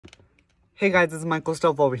Hey guys, this is Michael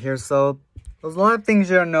Stuff over here. So, there's a lot of things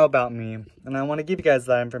you don't know about me, and I want to give you guys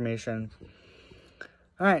that information.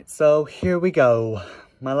 Alright, so here we go.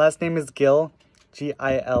 My last name is Gill,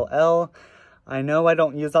 G-I-L-L. I know I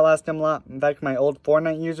don't use that last name a lot. In fact, my old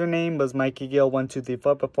Fortnite username was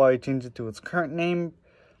MikeyGill1234 before I changed it to its current name.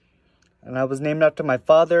 And I was named after my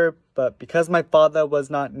father, but because my father was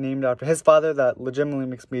not named after his father, that legitimately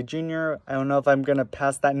makes me a junior. I don't know if I'm going to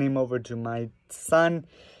pass that name over to my son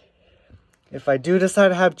if I do decide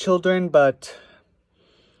to have children, but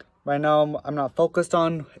right now I'm not focused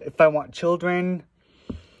on if I want children.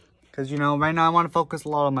 Because, you know, right now I want to focus a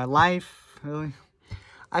lot on my life, really.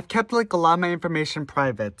 I've kept, like, a lot of my information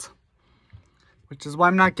private, which is why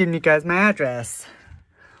I'm not giving you guys my address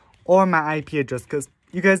or my IP address, because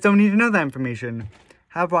you guys don't need to know that information.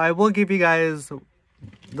 However, I will give you guys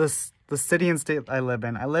the city and state I live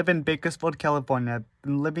in. I live in Bakersfield, California. I've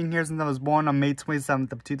been living here since I was born on May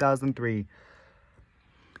 27th of 2003.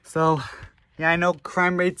 So, yeah, I know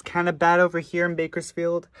crime rate's kind of bad over here in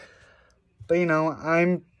Bakersfield, but, you know,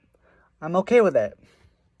 I'm okay with it.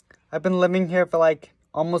 I've been living here for, like,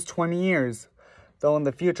 almost 20 years. Though in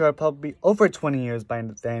the future, I'll probably be over 20 years by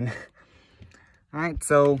then. Alright,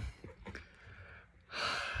 so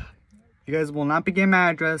you guys will not be getting my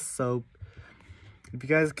address, so if you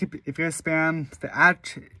guys spam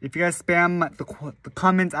the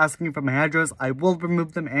comments asking for my address, I will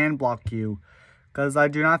remove them and block you, because I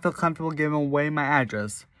do not feel comfortable giving away my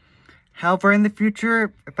address. However, in the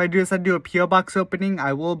future, if I do decide to do a PO box opening,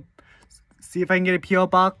 I will see if I can get a PO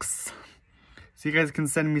box so you guys can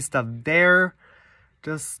send me stuff there,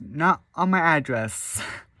 just not on my address.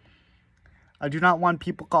 I do not want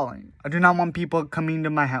people calling. I do not want people coming to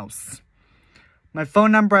my house. My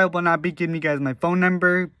phone number, I will not be giving you guys my phone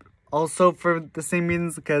number. Also for the same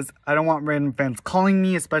reasons, because I don't want random fans calling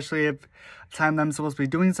me, especially if time that I'm supposed to be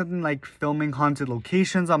doing something like filming haunted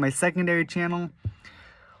locations on my secondary channel.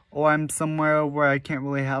 Or I'm somewhere where I can't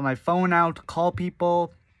really have my phone out to call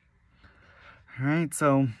people. Alright,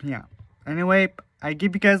 so yeah. Anyway, I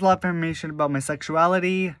give you guys a lot of information about my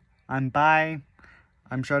sexuality. I'm bi.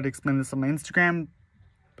 I'm sure to explain this on my Instagram.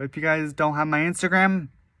 But if you guys don't have my Instagram,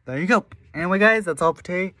 there you go. Anyway, guys, that's all for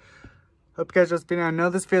today. Hope you guys just been. I know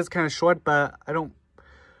this video is kind of short, but I don't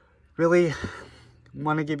really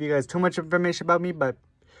want to give you guys too much information about me. But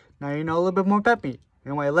now you know a little bit more about me.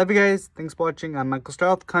 Anyway, I love you guys. Thanks for watching. I'm Michael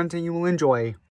Starr. Content you will enjoy.